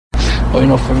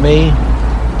Well, for me,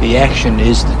 the action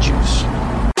is the juice.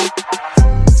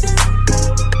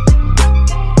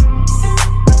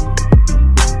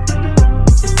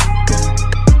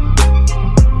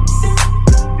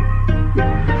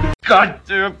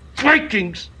 Goddamn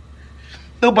Vikings!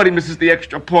 Nobody misses the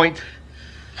extra point.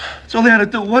 That's all they had to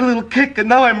do, one little kick, and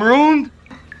now I'm ruined?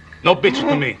 No bitch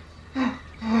to me.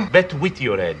 Bet with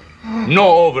your head. No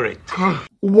over it.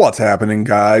 What's happening,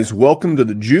 guys? Welcome to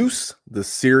The Juice, the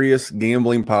serious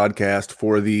gambling podcast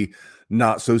for the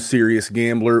not-so-serious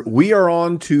gambler. We are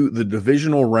on to the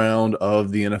divisional round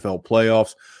of the NFL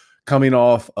playoffs, coming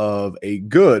off of a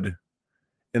good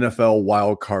NFL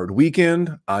wildcard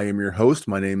weekend. I am your host.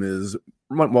 My name is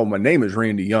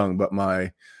Randy Young, but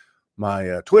my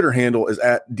Twitter handle is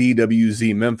at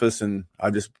DWZ Memphis, and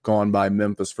I've just gone by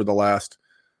Memphis for the last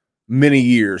many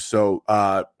years. So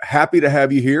happy to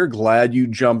have you here. Glad you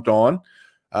jumped on.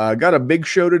 Got a big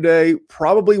show today.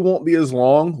 Probably won't be as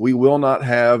long. We will not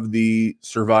have the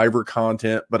Survivor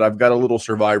content, but I've got a little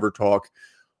Survivor talk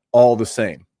all the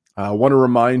same. I want to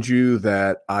remind you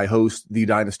that I host the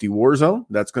Dynasty Warzone.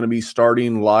 That's going to be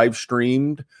starting live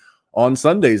streamed on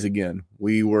Sundays again.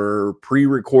 We were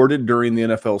pre-recorded during the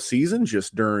NFL season,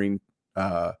 just during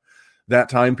that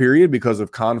time period because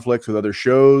of conflicts with other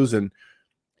shows, and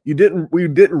we didn't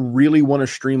really want to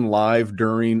stream live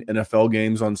during NFL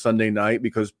games on Sunday night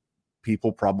because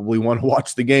people probably want to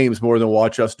watch the games more than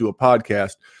watch us do a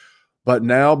podcast. But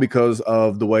now, because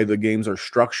of the way the games are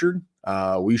structured,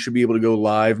 we should be able to go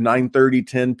live 9:30,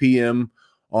 10 p.m.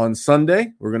 on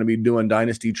Sunday. We're going to be doing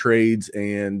Dynasty trades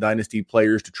and Dynasty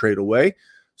players to trade away.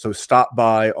 So stop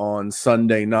by on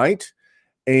Sunday night,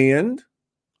 and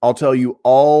I'll tell you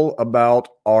all about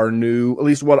our new, at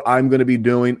least what I'm going to be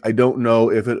doing. I don't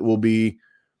know if it will be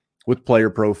with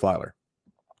Player Profiler.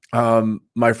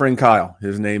 My friend Kyle,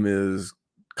 his name is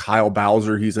Kyle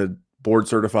Bowser. He's a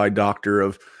board-certified doctor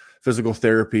of physical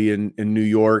therapy in New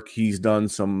York. He's done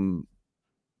some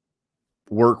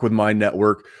work with my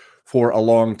network for a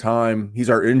long time. He's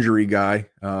our injury guy.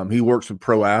 He works with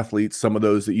pro athletes, some of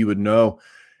those that you would know.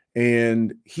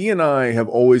 And he and I have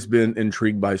always been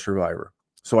intrigued by Survivor.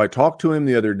 So I talked to him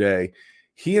the other day.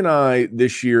 He and I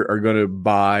this year are going to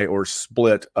buy or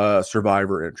split a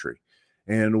Survivor entry.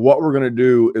 And what we're going to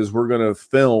do is we're going to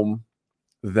film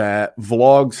that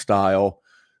vlog style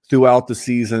throughout the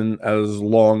season as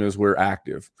long as we're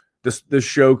active. This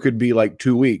show could be like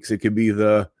 2 weeks. It could be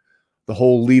the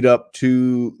whole lead up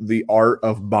to the art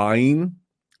of buying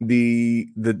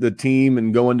the team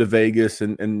and going to Vegas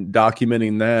and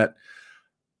documenting that.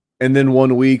 And then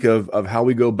 1 week of how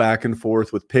we go back and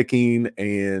forth with picking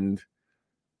and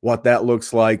what that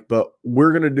looks like. But we're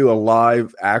going to do a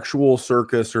live actual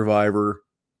Circa Survivor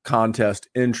contest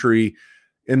entry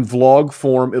in vlog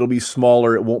form. It'll be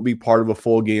smaller. It won't be part of a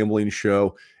full gambling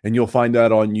show. And you'll find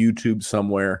that on YouTube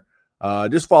somewhere.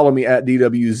 Just follow me at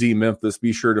DWZ Memphis.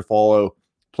 Be sure to follow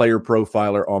Player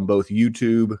Profiler on both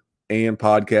YouTube and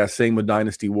podcast. Same with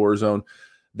Dynasty Warzone.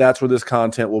 That's where this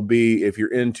content will be if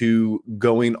you're into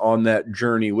going on that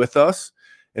journey with us.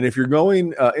 And if you're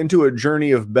going into a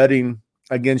journey of betting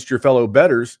against your fellow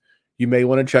bettors, you may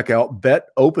want to check out Bet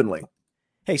Openly.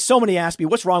 Hey, so many ask me,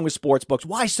 what's wrong with sportsbooks?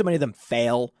 Why so many of them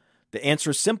fail? The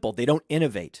answer is simple. They don't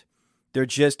innovate. They're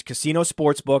just casino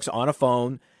sportsbooks on a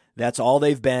phone. That's all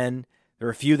they've been. There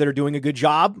are a few that are doing a good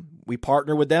job. We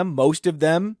partner with them. Most of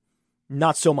them,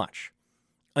 not so much.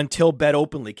 Until Bet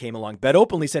Openly came along. Bet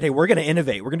Openly said, hey, we're going to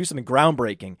innovate. We're going to do something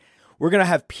groundbreaking. We're going to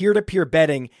have peer-to-peer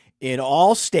betting in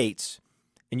all states,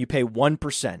 and you pay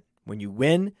 1%. When you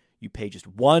win, you pay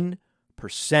just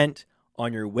 1%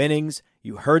 on your winnings.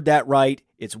 You heard that right.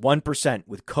 It's 1%.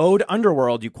 With code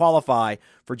Underworld, you qualify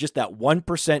for just that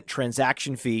 1%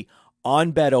 transaction fee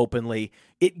on Bet Openly.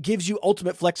 It gives you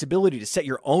ultimate flexibility to set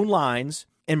your own lines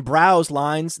and browse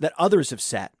lines that others have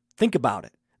set. Think about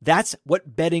it. That's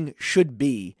what betting should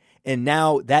be. And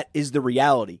now that is the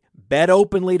reality.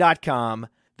 BetOpenly.com.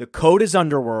 The code is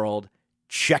Underworld.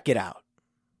 Check it out.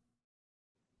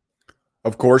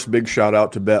 Of course, big shout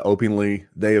out to Bet Openly.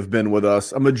 They have been with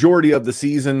us a majority of the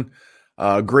season.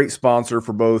 Great sponsor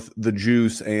for both The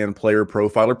Juice and Player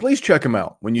Profiler. Please check them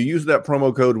out. When you use that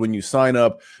promo code, when you sign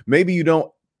up, maybe you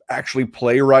don't actually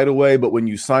play right away, but when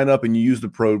you sign up and you use the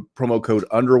promo code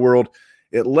Underworld,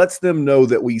 it lets them know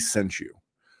that we sent you.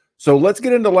 So let's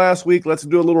get into last week. Let's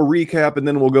do a little recap, and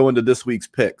then we'll go into this week's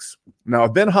picks. Now,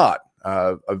 I've been hot.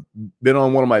 I've been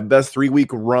on one of my best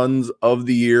 3-week runs of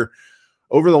the year.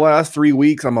 Over the last 3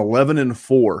 weeks, I'm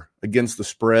 11-4 against the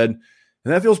spread,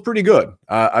 and that feels pretty good.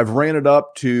 I've ran it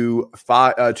up to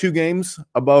 2 games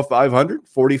above 500,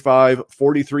 45,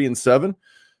 43, and 7.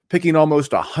 picking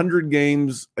almost 100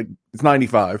 games. It's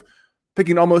 95.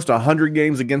 Picking almost 100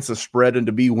 games against the spread and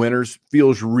to be winners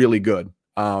feels really good.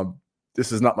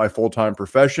 This is not my full-time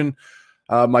profession.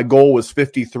 My goal was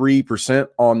 53%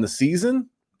 on the season.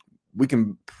 We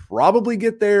can probably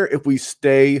get there if we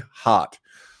stay hot.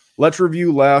 Let's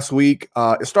review last week.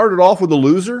 It started off with a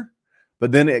loser,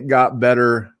 but then it got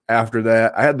better after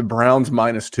that. I had the Browns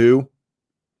 -2.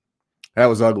 That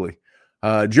was ugly.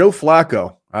 Joe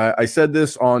Flacco. I said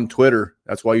this on Twitter.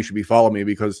 That's why you should be following me,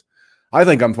 because I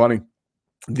think I'm funny.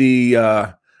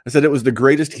 I said it was the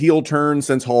greatest heel turn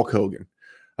since Hulk Hogan.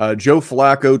 Joe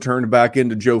Flacco turned back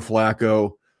into Joe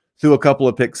Flacco, threw a couple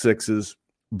of pick sixes.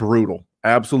 Brutal.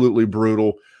 Absolutely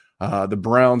brutal. The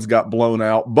Browns got blown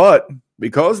out, but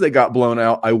because they got blown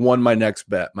out, I won my next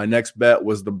bet. My next bet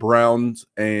was the Browns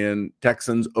and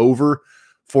Texans over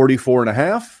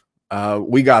 44.5.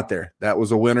 We got there. That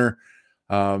was a winner.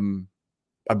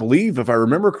 I believe, if I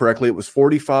remember correctly, it was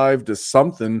 45 to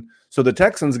something. So the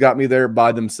Texans got me there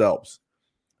by themselves.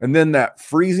 And then that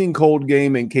freezing cold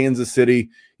game in Kansas City,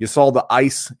 you saw the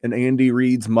ice in Andy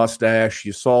Reid's mustache.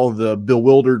 You saw the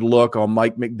bewildered look on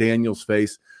Mike McDaniel's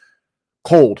face.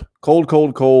 Cold.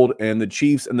 And the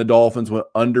Chiefs and the Dolphins went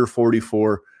under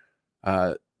 44.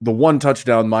 The one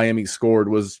touchdown Miami scored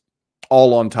was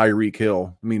all on Tyreek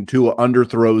Hill. I mean, Tua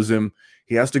underthrows him.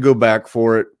 He has to go back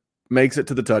for it, makes it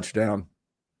to the touchdown.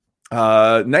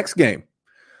 Next game,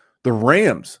 the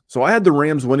Rams. So I had the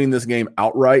Rams winning this game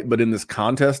outright, but in this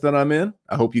contest that I'm in,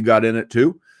 I hope you got in it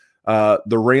too.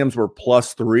 The Rams were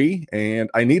 +3, and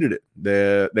I needed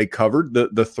it. They covered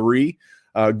the 3.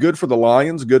 Good for the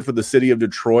Lions, good for the city of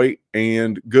Detroit,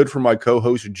 and good for my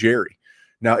co-host, Jerry.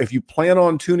 Now, if you plan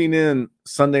on tuning in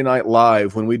Sunday Night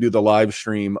Live when we do the live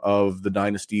stream of the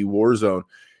Dynasty Warzone,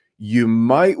 you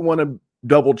might want to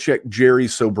double-check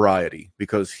Jerry's sobriety,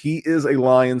 because he is a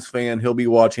Lions fan. He'll be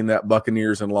watching that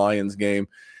Buccaneers and Lions game,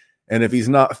 and if he's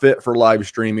not fit for live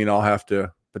streaming, I'll have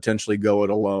to potentially go it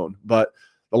alone. But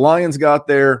the Lions got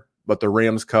there, but the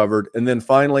Rams covered. And then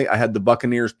finally, I had the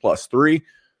Buccaneers +3.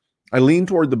 I leaned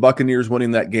toward the Buccaneers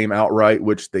winning that game outright,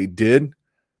 which they did.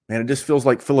 Man, it just feels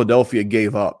like Philadelphia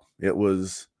gave up. It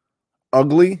was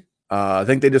ugly. I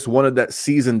think they just wanted that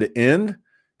season to end.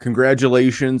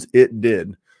 Congratulations, it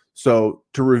did. So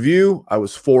to review, I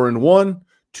was 4-1,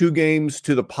 2 games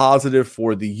to the positive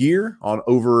for the year on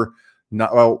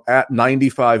at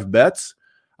 95 bets.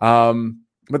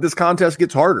 But this contest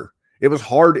gets harder. It was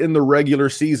hard in the regular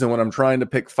season when I'm trying to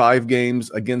pick 5 games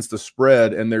against the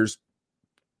spread, and there's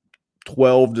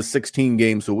 12 to 16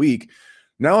 games a week.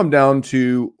 Now I'm down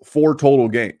to 4 total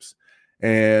games.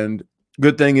 And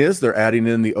good thing is they're adding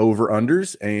in the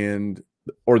over-unders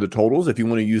or the totals, if you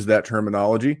want to use that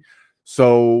terminology.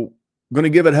 So I'm going to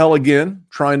give it hell again,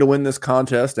 trying to win this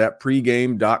contest at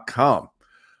pregame.com.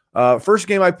 First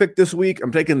game I picked this week,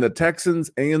 I'm taking the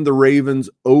Texans and the Ravens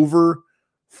over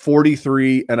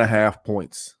 43.5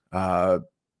 points.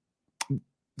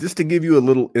 Just to give you a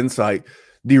little insight,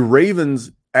 the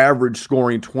Ravens average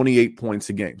scoring 28 points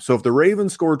a game. So if the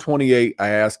Ravens score 28, I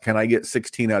ask, can I get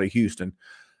 16 out of Houston?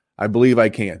 I believe I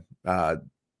can.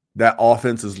 That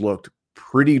offense has looked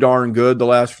pretty darn good the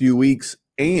last few weeks,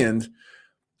 and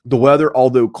the weather,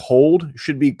 although cold,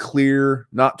 should be clear,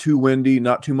 not too windy,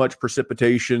 not too much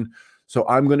precipitation. So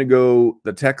I'm going to go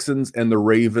the Texans and the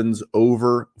Ravens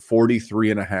over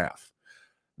 43.5.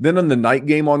 Then on the night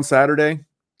game on Saturday,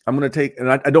 I'm going to take,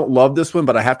 and I don't love this one,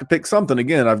 but I have to pick something.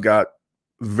 Again, I've got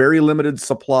very limited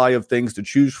supply of things to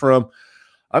choose from.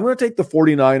 I'm going to take the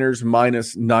 49ers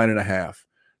 -9.5.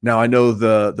 Now, I know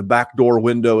the backdoor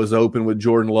window is open with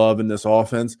Jordan Love in this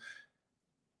offense.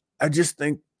 I just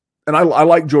think, and I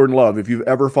like Jordan Love. If you've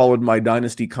ever followed my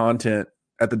Dynasty content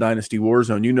at the Dynasty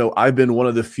Warzone, you know I've been one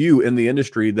of the few in the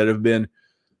industry that have been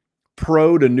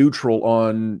pro to neutral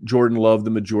on Jordan Love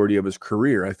the majority of his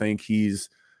career. I think he's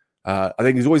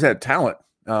always had talent.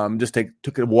 Just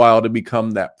took a while to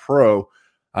become that pro.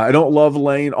 I don't love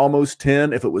Lane almost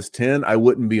 10. If it was 10, I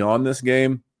wouldn't be on this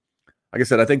game. Like I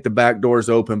said, I think the back door is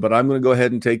open, but I'm going to go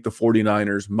ahead and take the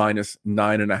 49ers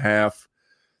 -9.5.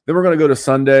 Then we're going to go to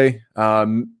Sunday.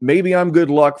 Maybe I'm good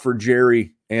luck for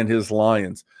Jerry and his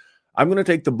Lions. I'm going to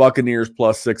take the Buccaneers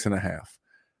 +6.5.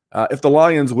 If the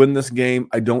Lions win this game,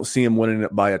 I don't see them winning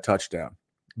it by a touchdown.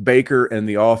 Baker and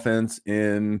the offense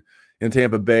in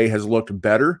Tampa Bay has looked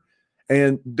better.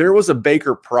 And there was a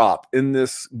Baker prop in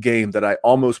this game that I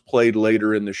almost played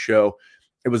later in the show.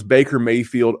 It was Baker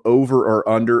Mayfield over or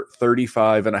under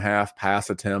 35.5 pass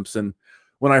attempts. And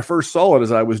when I first saw it,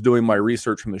 as I was doing my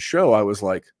research from the show, I was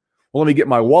like, well, let me get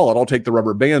my wallet. I'll take the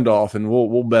rubber band off and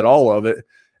we'll bet all of it.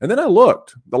 And then I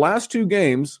looked. The last 2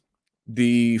 games,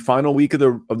 the final week of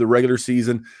the regular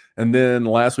season and then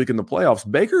last week in the playoffs,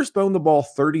 Baker's thrown the ball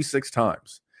 36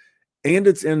 times, and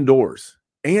it's indoors.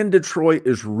 And Detroit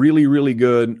is really, really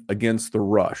good against the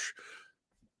rush.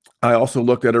 I also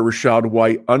looked at a Rachaad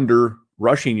White under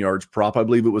rushing yards prop. I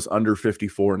believe it was under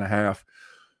 54.5.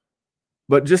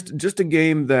 But just a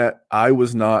game that I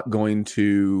was not going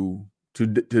to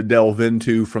delve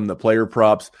into from the player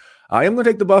props. I am going to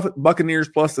take the Buccaneers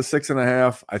plus the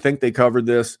 6.5. I think they covered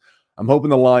this. I'm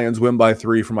hoping the Lions win by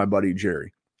 3 for my buddy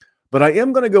Jerry. But I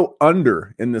am going to go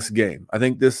under in this game. I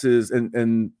think this is,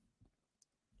 and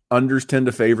unders tend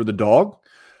to favor the dog.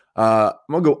 I'm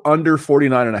going to go under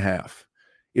 49.5.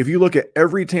 If you look at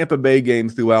every Tampa Bay game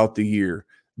throughout the year,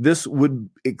 this would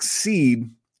exceed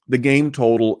the game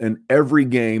total in every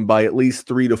game by at least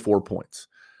 3 to 4 points.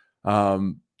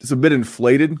 It's a bit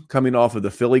inflated coming off of the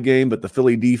Philly game, but the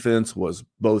Philly defense was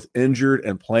both injured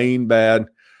and playing bad.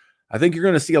 I think you're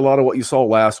going to see a lot of what you saw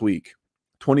last week.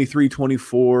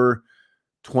 23-24,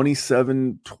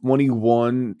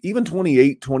 27-21, even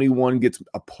 28-21 gets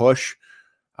a push.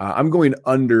 I'm going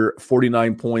under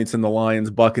 49 points in the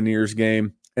Lions-Buccaneers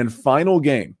game. And final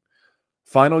game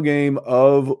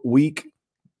of week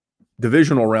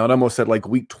divisional round. I almost said like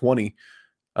week 20.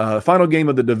 Final game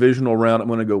of the divisional round. I'm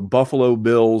going to go Buffalo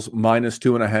Bills minus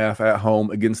 2.5 at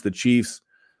home against the Chiefs.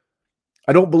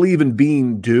 I don't believe in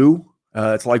being due.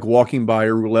 It's like walking by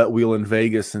a roulette wheel in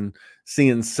Vegas and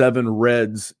seeing 7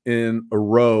 reds in a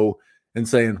row and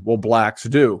saying, well, blacks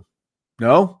do.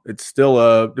 No, it's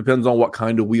still depends on what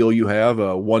kind of wheel you have,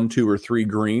 a 1, 2, or 3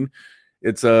 green.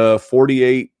 It's a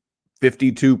 48-52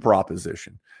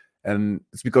 proposition. And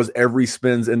it's because every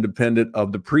spin's independent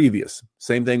of the previous.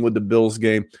 Same thing with the Bills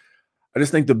game. I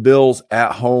just think the Bills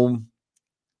at home,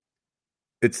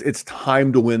 it's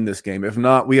time to win this game. If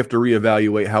not, we have to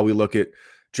reevaluate how we look at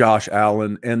Josh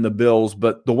Allen and the Bills.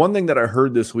 But the one thing that I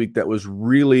heard this week that was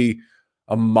really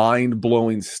a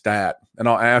mind-blowing stat, and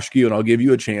I'll ask you and I'll give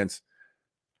you a chance,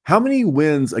 how many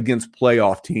wins against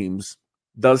playoff teams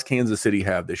does Kansas City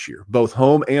have this year, both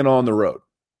home and on the road?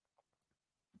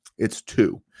 It's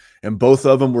 2. And both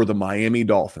of them were the Miami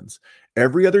Dolphins.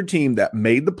 Every other team that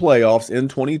made the playoffs in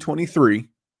 2023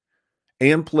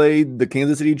 and played the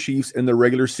Kansas City Chiefs in the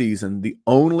regular season, the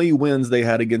only wins they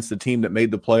had against the team that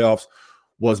made the playoffs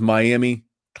was Miami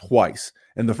twice.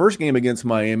 And the first game against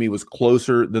Miami was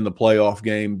closer than the playoff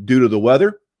game due to the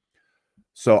weather.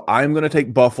 So I'm going to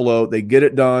take Buffalo. They get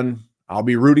it done. I'll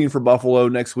be rooting for Buffalo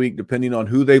next week, depending on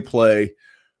who they play.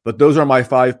 But those are my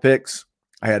 5 picks.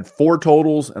 I had 4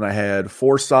 totals and I had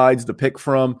 4 sides to pick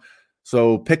from.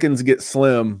 So pickings get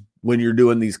slim when you're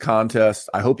doing these contests.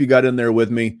 I hope you got in there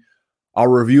with me. I'll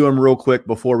review them real quick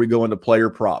before we go into player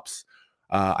props.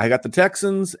 I got the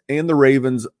Texans and the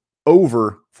Ravens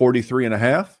over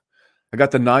 43.5. I got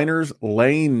the Niners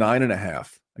laying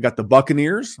 9.5. I got the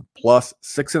Buccaneers plus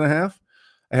 6.5.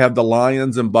 I have the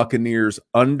Lions and Buccaneers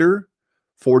under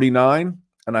 49.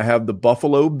 And I have the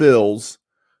Buffalo Bills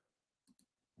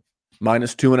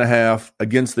minus 2.5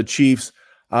 against the Chiefs.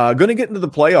 Going to get into the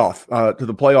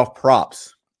playoff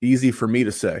props. Easy for me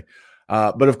to say.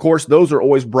 But of course, those are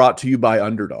always brought to you by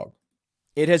Underdog.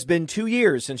 It has been 2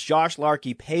 years since Josh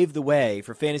Larkey paved the way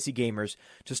for fantasy gamers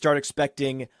to start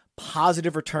expecting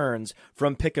positive returns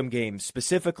from pick'em games,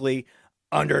 specifically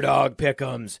Underdog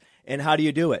pick'ems. And how do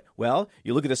you do it? Well,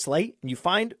 you look at the slate and you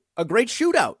find a great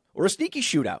shootout or a sneaky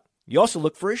shootout. You also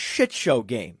look for a shit show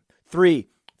game. 3,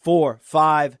 4,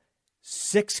 5,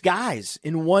 6 guys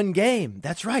in one game.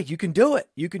 That's right. You can do it.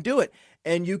 You can do it.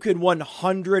 And you can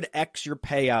 100x your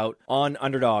payout on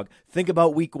Underdog. Think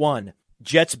about week 1.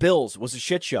 Jets-Bills was a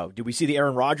shit show. Did we see the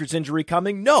Aaron Rodgers injury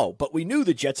coming? No, but we knew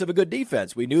the Jets have a good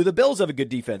defense. We knew the Bills have a good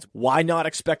defense. Why not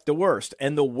expect the worst?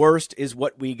 And the worst is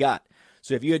what we got.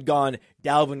 So if you had gone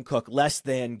Dalvin Cook less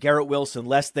than, Garrett Wilson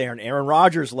less than, Aaron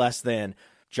Rodgers less than,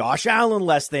 Josh Allen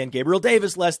less than, Gabriel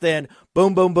Davis less than,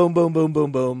 boom, boom, boom, boom, boom,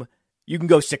 boom, boom, you can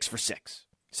go 6 for 6.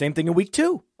 Same thing in week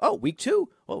 2. Oh, week 2.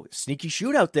 Oh, sneaky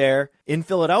shootout there in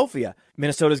Philadelphia.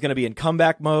 Minnesota's going to be in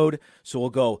comeback mode, so we'll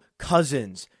go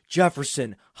Cousins,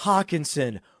 Jefferson,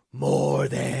 Hawkinson, more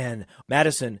than.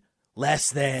 Madison, less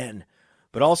than.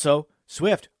 But also,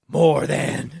 Swift, more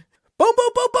than. Boom, boom,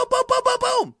 boom, boom, boom, boom, boom,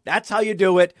 boom. That's how you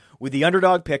do it with the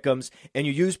Underdog Pick'ems, and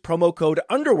you use promo code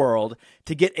UNDERWORLD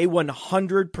to get a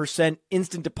 100%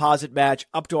 instant deposit match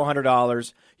up to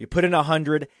 $100. You put in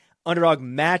 $100, Underdog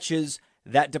matches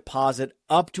that deposit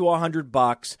up to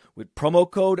 $100 with promo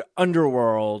code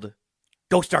UNDERWORLD.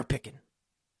 Go start picking.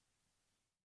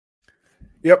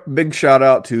 Yep, big shout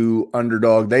out to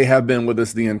Underdog. They have been with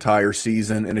us the entire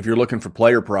season, and if you're looking for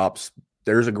player props,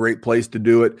 there's a great place to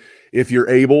do it. If you're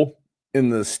able in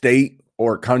the state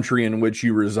or country in which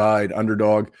you reside,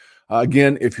 Underdog.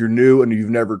 Again, if you're new and you've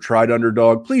never tried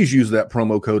Underdog, please use that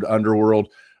promo code Underworld.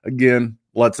 Again,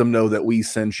 lets them know that we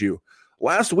sent you.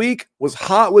 Last week was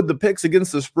hot with the picks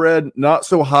against the spread, not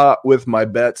so hot with my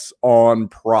bets on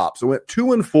props. I went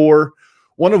 2-4,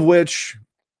 one of which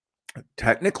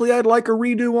technically I'd like a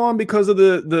redo on because of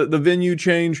the venue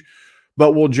change,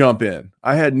 but we'll jump in.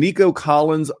 I had Nico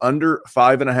Collins under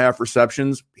 5.5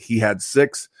 receptions. He had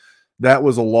 6. That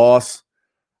was a loss.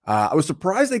 I was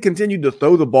surprised they continued to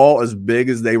throw the ball as big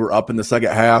as they were up in the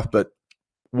second half, but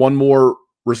one more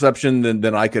reception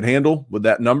than I could handle with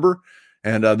that number,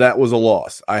 and that was a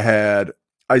loss. I had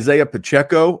Isaiah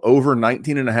Pacheco over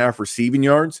 19.5 receiving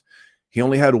yards. He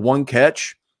only had 1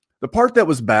 catch. The part that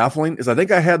was baffling is I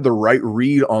think I had the right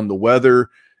read on the weather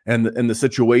and the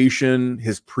situation,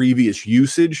 his previous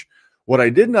usage. What I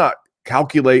did not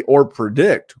calculate or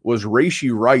predict was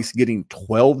Rashee Rice getting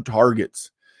 12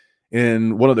 targets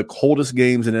in one of the coldest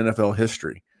games in NFL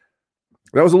history.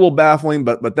 That was a little baffling,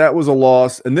 but that was a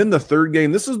loss. And then the third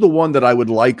game, this is the one that I would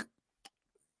like,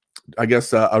 I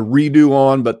guess, a redo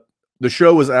on, but the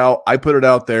show was out. I put it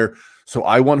out there, so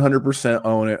I 100%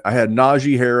 own it. I had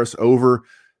Najee Harris over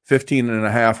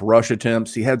 15.5 rush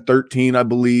attempts. He had 13, I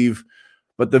believe,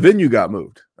 but the venue got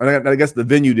moved. I guess the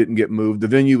venue didn't get moved. The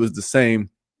venue was the same,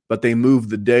 but they moved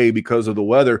the day because of the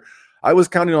weather. I was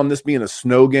counting on this being a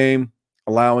snow game,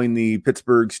 allowing the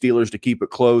Pittsburgh Steelers to keep it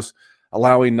close,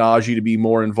 allowing Najee to be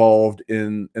more involved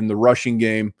in the rushing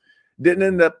game. Didn't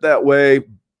end up that way,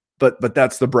 but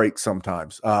that's the break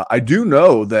sometimes. I do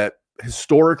know that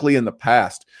historically in the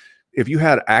past, if you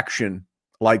had action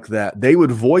like that, they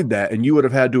would void that, and you would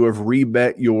have had to have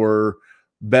rebet your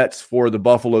bets for the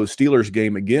Buffalo Steelers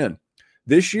game again.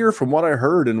 This year, from what I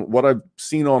heard and what I've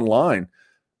seen online,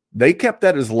 they kept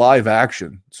that as live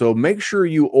action. So make sure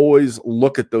you always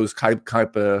look at those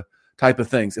type of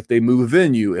things. If they move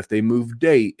venue, if they move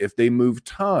date, if they move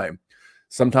time,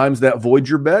 sometimes that voids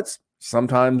your bets.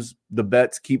 Sometimes the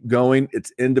bets keep going.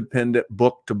 It's independent,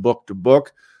 book to book to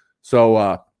book. So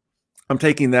I'm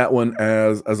taking that one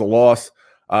as a loss.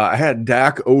 I had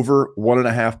Dak over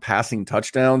 1.5 passing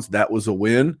touchdowns. That was a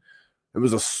win. It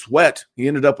was a sweat. He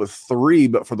ended up with 3,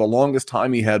 but for the longest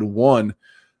time he had 1.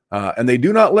 And they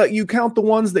do not let you count the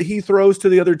ones that he throws to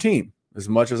the other team, as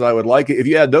much as I would like it. If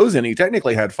you add those in, he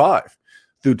technically had 5.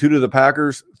 Threw 2 to the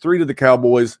Packers, 3 to the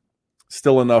Cowboys,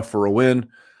 still enough for a win.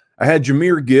 I had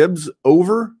Jahmyr Gibbs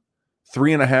over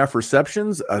 3.5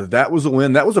 receptions. That was a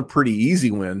win. That was a pretty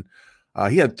easy win.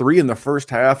 He had 3 in the first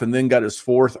half and then got his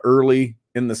 4th early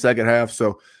in the second half.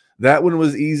 So that one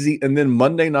was easy. And then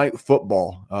Monday Night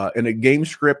Football in a game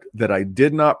script that I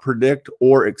did not predict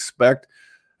or expect.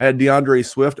 I had DeAndre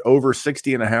Swift over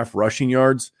 60.5 rushing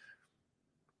yards.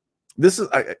 This is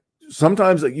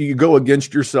sometimes you go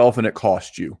against yourself and it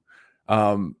costs you.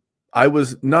 I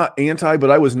was not anti,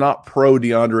 but I was not pro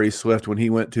DeAndre Swift when he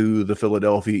went to the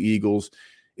Philadelphia Eagles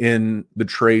in the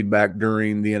trade back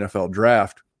during the NFL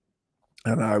draft.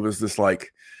 And I was just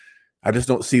like, I just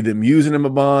don't see them using him a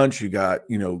bunch. You got,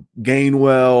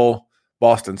 Gainwell,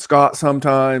 Boston Scott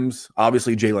sometimes.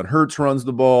 Obviously, Jalen Hurts runs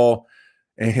the ball.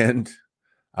 And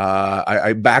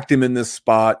I backed him in this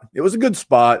spot. It was a good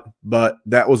spot, but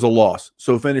that was a loss.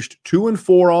 So finished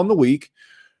 2-4 on the week.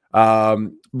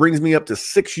 Brings me up to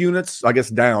 6 units, I guess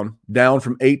down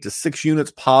from 8 to 6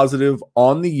 units positive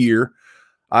on the year.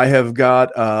 I have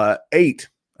got 8.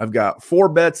 I've got 4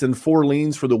 bets and 4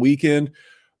 leans for the weekend,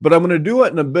 but I'm going to do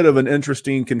it in a bit of an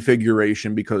interesting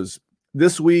configuration because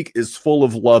this week is full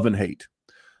of love and hate.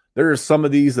 There are some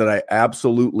of these that I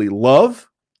absolutely love,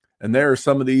 and there are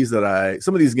some of these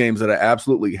games that I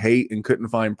absolutely hate and couldn't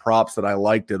find props that I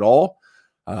liked at all.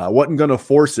 I wasn't going to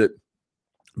force it,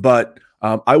 but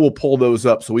I will pull those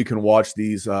up so we can watch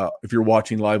these if you're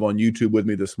watching live on YouTube with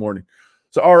me this morning.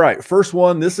 So, all right, first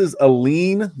one, this is a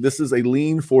lean. This is a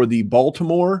lean for the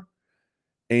Baltimore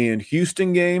and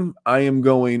Houston game. I am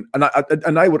going, and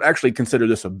I would actually consider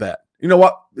this a bet. You know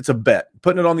what? It's a bet.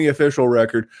 Putting it on the official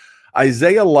record.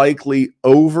 Isaiah Likely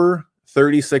over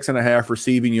 36.5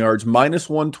 receiving yards, minus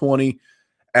 120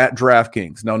 at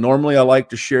DraftKings. Now, normally I like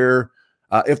to share,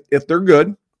 if they're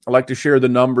good, I like to share the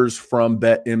numbers from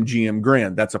BetMGM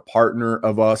Grand. That's a partner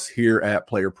of us here at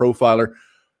Player Profiler.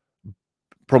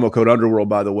 Promo code Underworld,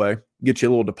 by the way, get you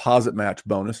a little deposit match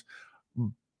bonus.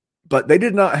 But they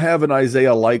did not have an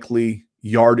Isaiah Likely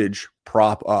yardage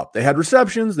prop up. They had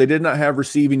receptions. They did not have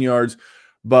receiving yards.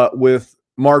 But with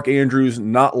Mark Andrews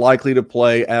not likely to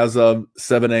play as of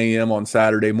 7 a.m. on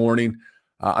Saturday morning,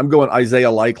 I'm going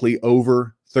Isaiah Likely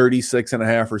over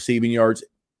 36.5 receiving yards.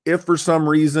 If for some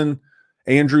reason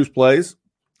Andrews plays,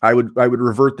 I would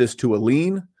revert this to a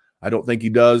lean. I don't think he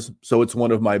does, so it's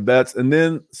one of my bets. And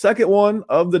then second one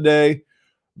of the day,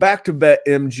 back to bet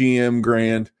MGM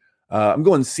Grand. I'm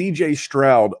going CJ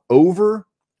Stroud over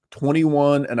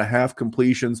 21.5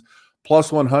 completions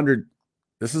plus 100.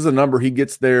 This is a number he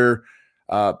gets there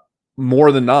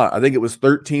more than not. I think it was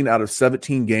 13 out of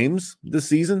 17 games this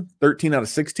season, 13 out of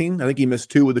 16. I think he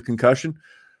missed 2 with a concussion.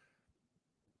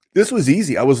 This was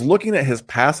easy. I was looking at his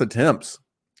pass attempts,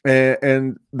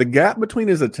 and the gap between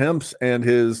his attempts and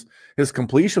his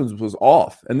completions was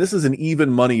off. And this is an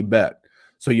even money bet.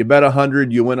 So you bet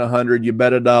 100, you win 100. You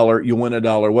bet $1, you win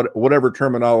 $1. Whatever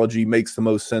terminology makes the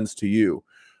most sense to you.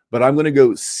 But I'm going to go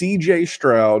CJ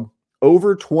Stroud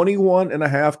over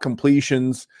 21.5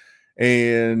 completions.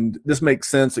 And this makes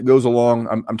sense. It goes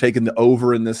along. I'm taking the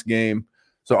over in this game.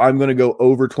 So I'm going to go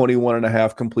over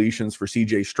 21.5 completions for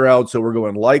CJ Stroud. So we're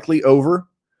going likely over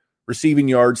receiving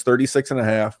yards,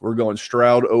 36.5. We're going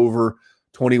Stroud over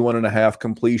 21.5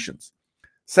 completions.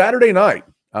 Saturday night,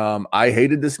 I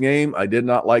hated this game. I did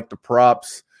not like the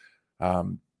props.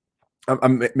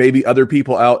 Maybe other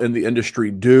people out in the industry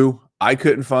do. I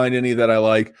couldn't find any that I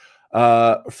like.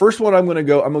 First one I'm going to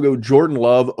go Jordan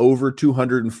Love over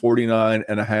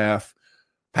 249.5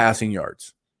 passing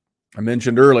yards. I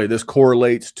mentioned earlier, this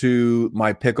correlates to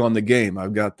my pick on the game.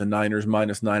 I've got the Niners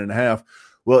minus 9.5.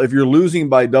 Well, if you're losing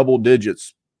by double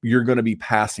digits, you're going to be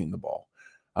passing the ball.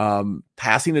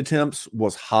 Passing attempts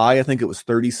was high. I think it was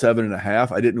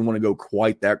 37.5. I didn't want to go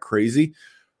quite that crazy,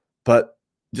 but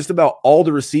just about all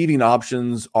the receiving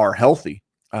options are healthy.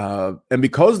 And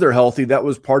because they're healthy, that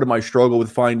was part of my struggle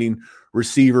with finding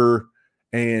receiver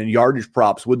and yardage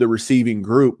props with the receiving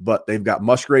group. But they've got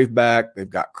Musgrave back. They've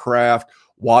got Kraft.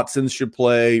 Watson should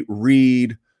play.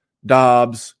 Reed,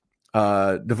 Dobbs,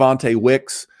 Devontae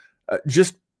Wicks.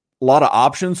 Just a lot of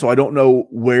options. So I don't know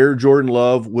where Jordan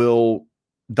Love will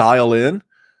dial in.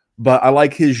 But I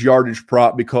like his yardage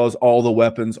prop because all the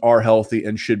weapons are healthy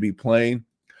and should be playing.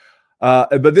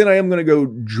 But then I am going to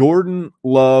go Jordan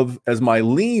Love as my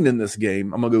lean in this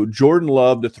game. I'm going to go Jordan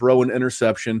Love to throw an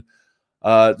interception.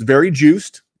 It's very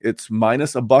juiced. It's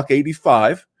minus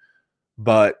 $1.85,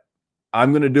 but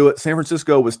I'm going to do it. San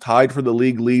Francisco was tied for the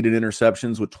league lead in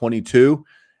interceptions with 22,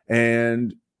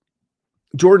 and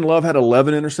Jordan Love had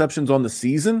 11 interceptions on the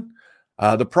season.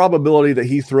 The probability that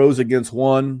he throws against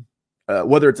one,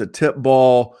 whether it's a tip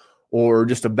ball or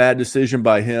just a bad decision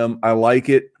by him, I like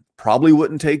it. Probably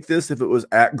wouldn't take this if it was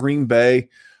at Green Bay,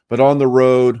 but on the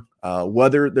road,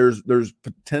 weather, there's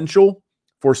potential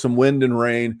for some wind and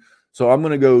rain. So I'm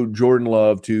going to go Jordan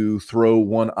Love to throw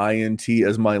one INT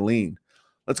as my lean.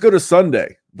 Let's go to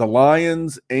Sunday, the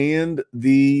Lions and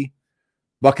the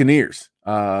Buccaneers.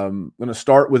 I'm going to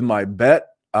start with my bet.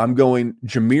 I'm going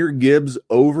Jahmyr Gibbs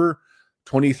over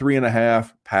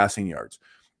 23.5 passing yards.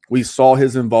 We saw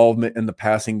his involvement in the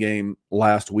passing game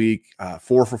last week,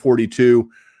 4 for 42.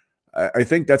 I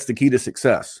think that's the key to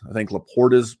success. I think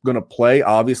Laporta's going to play,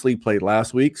 obviously played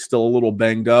last week, still a little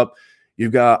banged up.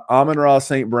 You've got Amon-Ra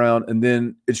St. Brown, and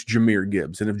then it's Jahmyr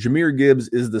Gibbs. And if Jahmyr Gibbs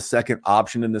is the second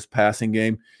option in this passing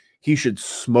game, he should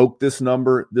smoke this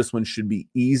number. This one should be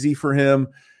easy for him.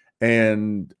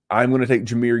 And I'm going to take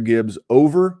Jahmyr Gibbs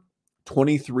over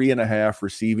 23.5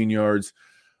 receiving yards.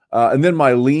 And then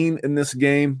my lean in this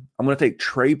game, I'm going to take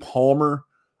Trey Palmer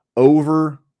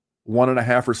over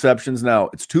 1.5 receptions.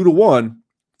 Now it's 2-1.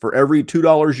 For every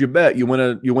 $2 you bet, you win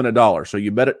 $1. So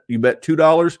you bet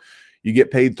 $2, you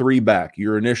get paid $3 back.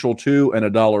 Your initial $2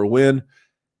 and $1 win.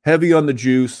 Heavy on the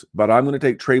juice, but I'm going to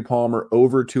take Trey Palmer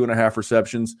over 2.5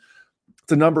 receptions.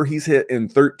 It's a number he's hit in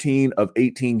 13 of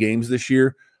 18 games this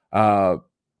year. And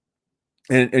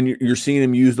you're seeing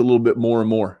him used a little bit more and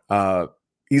more.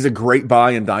 He's a great buy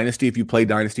in Dynasty if you play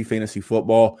Dynasty Fantasy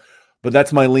Football. But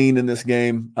that's my lean in this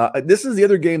game. This is the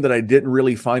other game that I didn't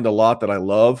really find a lot that I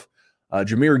love.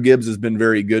 Jahmyr Gibbs has been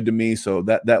very good to me, so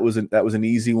that was an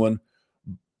easy one.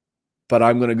 But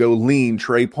I'm going to go lean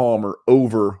Trey Palmer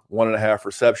over 1.5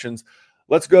 receptions.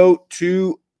 Let's go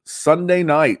to Sunday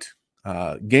night,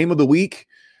 game of the week.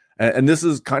 And this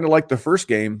is kind of like the first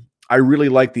game. I really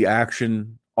like the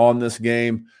action on this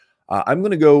game. I'm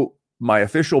going to go my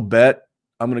official bet.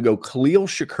 I'm going to go Khalil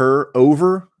Shakur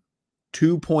over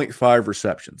 2.5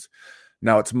 receptions.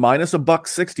 Now it's minus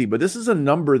 $1.60, but this is a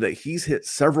number that he's hit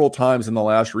several times in the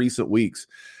last recent weeks.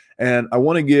 And I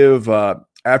want to give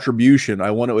attribution.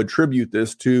 I want to attribute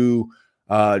this to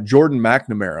Jordan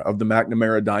McNamara of the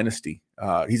McNamara Dynasty.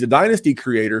 He's a dynasty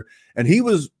creator, and he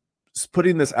was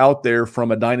putting this out there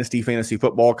from a Dynasty Fantasy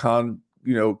Football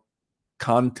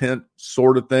content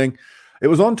sort of thing. It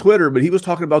was on Twitter, but he was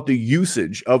talking about the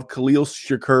usage of Khalil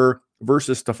Shakur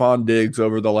versus Stephon Diggs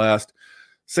over the last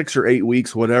 6 or 8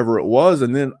 weeks, whatever it was.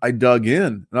 And then I dug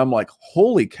in and I'm like,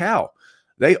 holy cow,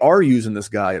 they are using this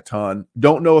guy a ton.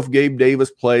 Don't know if Gabe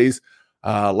Davis plays.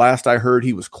 Last I heard,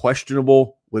 he was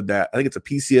questionable with that. I think it's a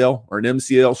PCL or an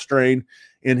MCL strain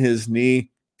in his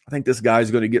knee. I think this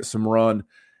guy's going to get some run.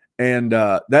 And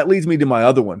that leads me to my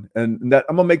other one. And that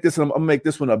I'm going to make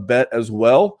this one a bet as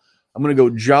well. I'm going to go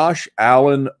Josh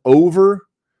Allen over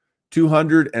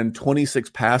 226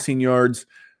 passing yards.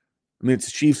 I mean, it's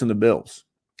the Chiefs and the Bills.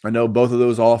 I know both of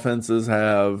those offenses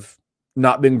have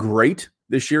not been great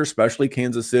this year, especially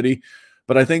Kansas City.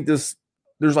 But I think there's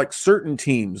like certain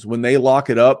teams, when they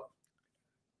lock it up,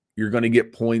 you're going to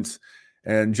get points.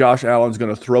 And Josh Allen's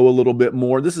going to throw a little bit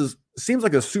more. Seems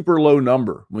like a super low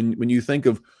number. When you think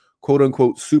of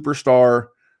quote-unquote superstar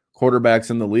quarterbacks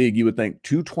in the league, you would think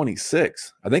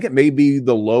 226. I think it may be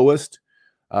the lowest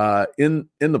in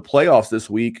the playoffs this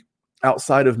week,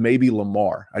 outside of maybe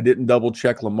Lamar. I didn't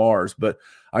double-check Lamar's, but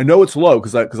I know it's low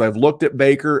because I've looked at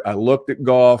Baker, I looked at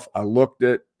Goff, I looked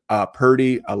at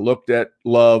Purdy, I looked at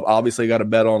Love. Obviously, got a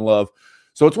bet on Love.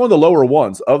 So it's one of the lower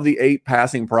ones. Of the 8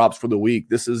 passing props for the week,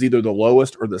 this is either the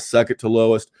lowest or the second to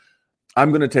lowest. I'm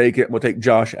going to take it. We'll take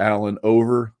Josh Allen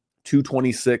over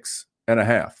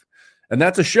 226.5. And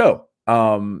that's a show.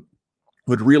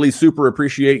 Would really super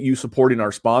appreciate you supporting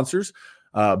our sponsors.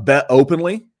 Bet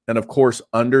Openly and, of course,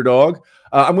 Underdog.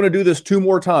 I'm going to do this 2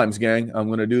 more times, gang. I'm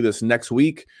going to do this next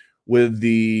week with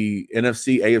the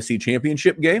NFC AFC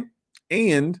Championship game.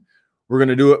 And we're going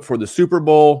to do it for the Super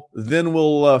Bowl. Then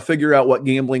we'll figure out what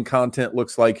gambling content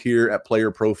looks like here at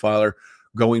Player Profiler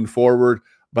going forward.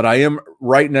 But I am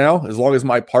right now, as long as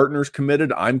my partner's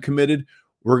committed, I'm committed.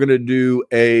 We're going to do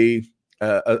a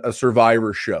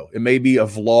Survivor show. It may be a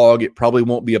vlog. It probably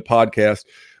won't be a podcast,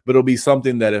 but it'll be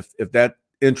something that if that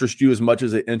interests you as much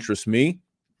as it interests me,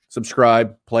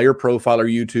 subscribe. Player Profiler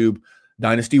YouTube,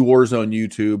 Dynasty Warzone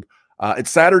YouTube.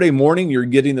 It's Saturday morning. You're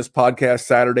getting this podcast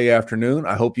Saturday afternoon.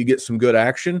 I hope you get some good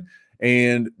action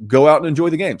and go out and enjoy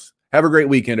the games. Have a great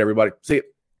weekend, everybody. See you.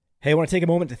 Hey, I want to take a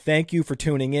moment to thank you for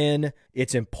tuning in.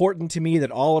 It's important to me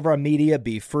that all of our media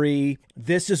be free.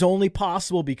 This is only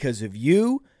possible because of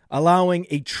you allowing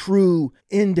a true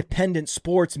independent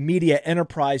sports media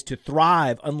enterprise to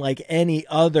thrive unlike any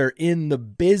other in the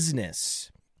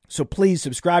business. So please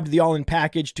subscribe to the All In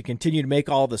Package to continue to make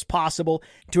all of this possible,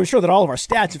 to ensure that all of our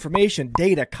stats, information,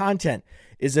 data, content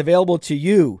is available to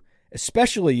you,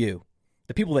 especially you,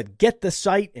 the people that get the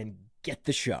site and get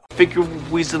the show. Figure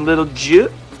we's a little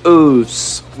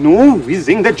juice. No, we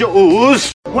think that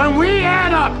juice. When we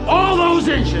add up all those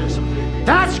inches,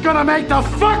 that's gonna make the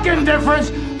fucking difference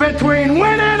between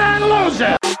winning and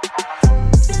losing.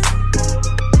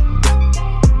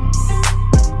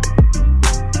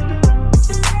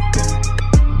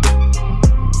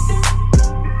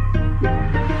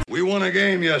 We won a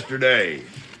game yesterday.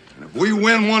 And if we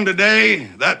win one today,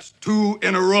 that's 2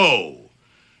 in a row.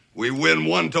 We win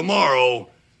one tomorrow,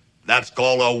 that's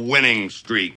called a winning streak.